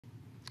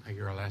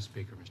You're our last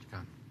speaker, Mr.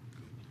 Khan.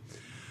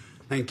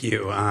 Thank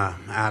you.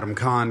 Adam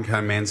Khan,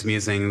 Man's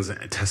Musings,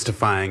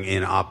 testifying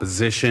in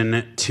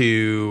opposition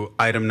to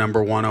item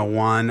number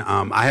 101.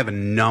 I have a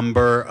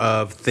number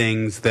of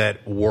things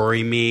that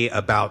worry me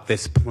about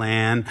this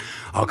plan.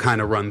 I'll kind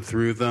of run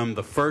through them.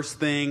 The first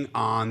thing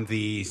on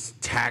the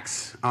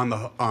tax, on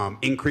the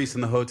increase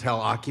in the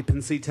hotel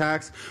occupancy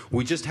tax,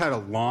 we just had a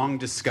long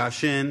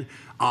discussion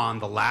on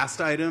the last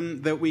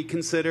item that we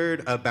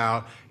considered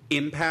about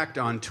impact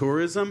on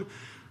tourism.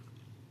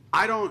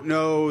 I don't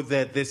know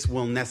that this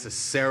will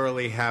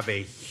necessarily have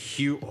a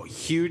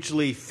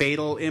hugely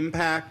fatal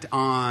impact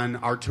on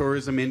our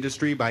tourism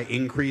industry by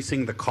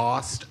increasing the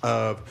cost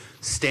of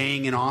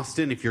staying in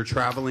Austin if you're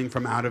traveling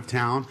from out of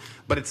town,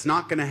 but it's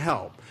not going to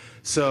help.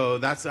 So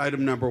that's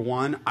item number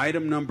one.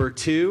 Item number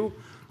two,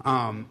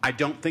 I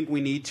don't think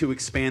we need to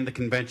expand the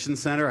convention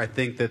center. I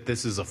think that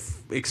this is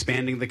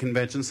expanding the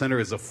convention center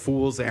is a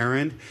fool's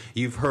errand.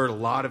 You've heard a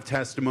lot of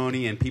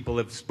testimony and people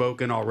have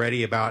spoken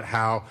already about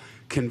how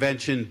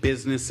convention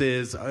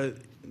businesses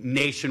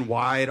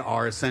nationwide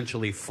are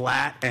essentially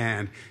flat,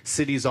 and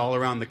cities all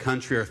around the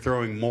country are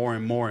throwing more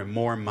and more and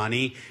more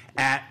money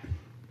at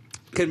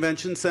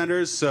convention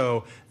centers.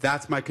 So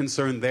that's my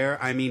concern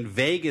there. I mean,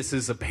 Vegas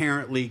is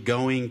apparently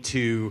going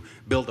to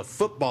build a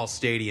football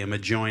stadium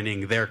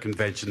adjoining their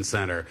convention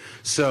center.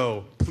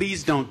 So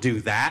please don't do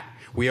that.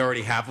 We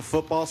already have a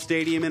football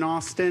stadium in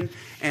Austin,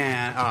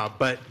 and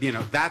but you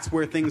know that's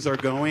where things are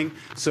going.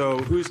 So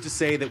who's to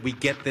say that we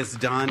get this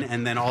done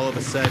and then all of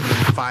a sudden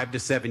 5 to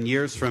 7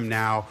 years from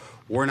now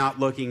we're not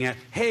looking at,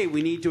 hey,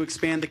 we need to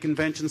expand the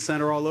convention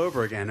center all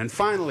over again. And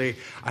finally,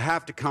 I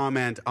have to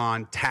comment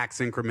on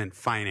tax increment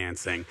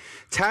financing.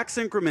 Tax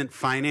increment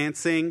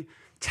financing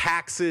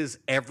taxes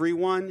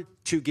everyone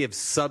to give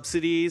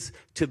subsidies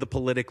to the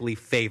politically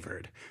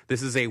favored.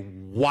 This is a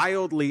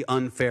wildly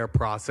unfair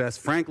process.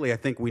 Frankly, I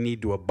think we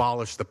need to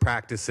abolish the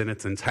practice in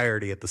its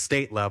entirety at the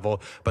state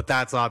level, but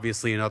that's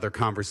obviously another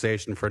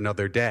conversation for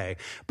another day.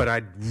 But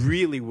I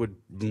really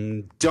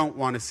don't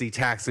want to see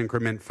tax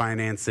increment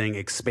financing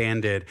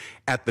expanded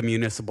at the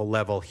municipal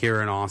level here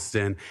in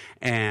Austin,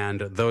 and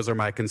those are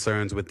my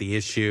concerns with the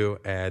issue,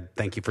 and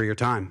thank you for your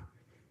time.